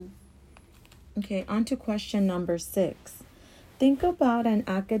Okay, on to question number 6. Think about an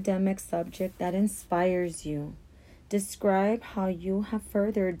academic subject that inspires you. Describe how you have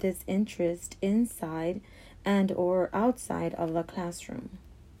furthered this interest inside and or outside of the classroom.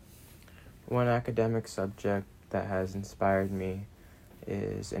 One academic subject that has inspired me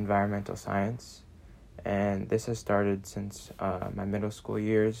is environmental science, and this has started since my middle school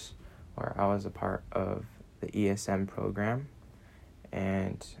years, where I was a part of the ESM program,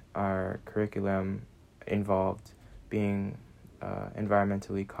 and our curriculum involved being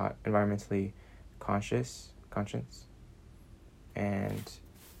environmentally conscious, and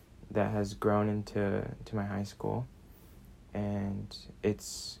that has grown into my high school, and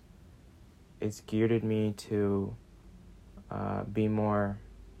it's geared me to be more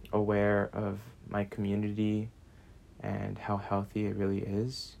aware of my community and how healthy it really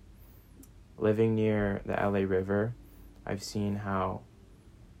is. Living near the LA River, I've seen how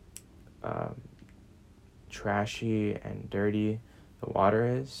trashy and dirty the water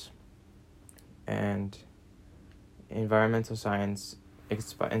is, and environmental science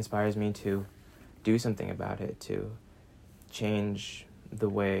inspires me to do something about it, to change the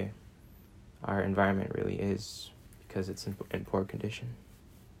way our environment really is, because it's in poor condition.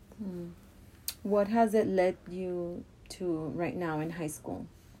 What has it led you to right now in high school?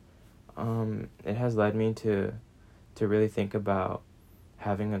 It has led me to really think about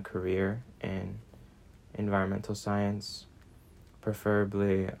having a career in environmental science,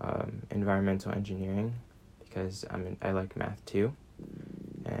 preferably environmental engineering, because I like math too,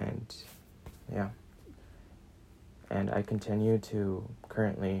 and yeah. And I continue to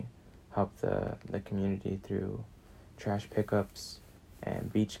currently help the community through trash pickups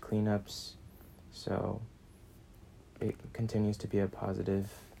and beach cleanups, so it continues to be a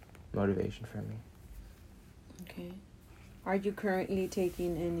positive motivation for me. Okay. Are you currently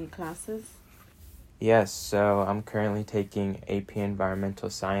taking any classes? Yes, so I'm currently taking AP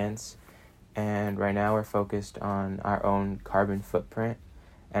Environmental Science, and right now we're focused on our own carbon footprint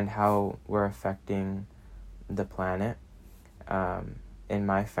and how we're affecting the planet. In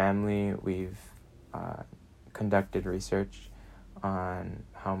my family, we've conducted research on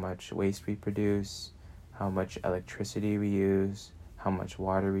how much waste we produce, how much electricity we use, how much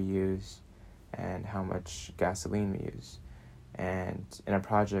water we use, and how much gasoline we use. And in a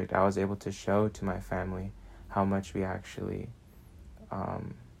project, I was able to show to my family how much we actually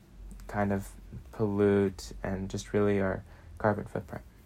kind of pollute and just really our carbon footprint.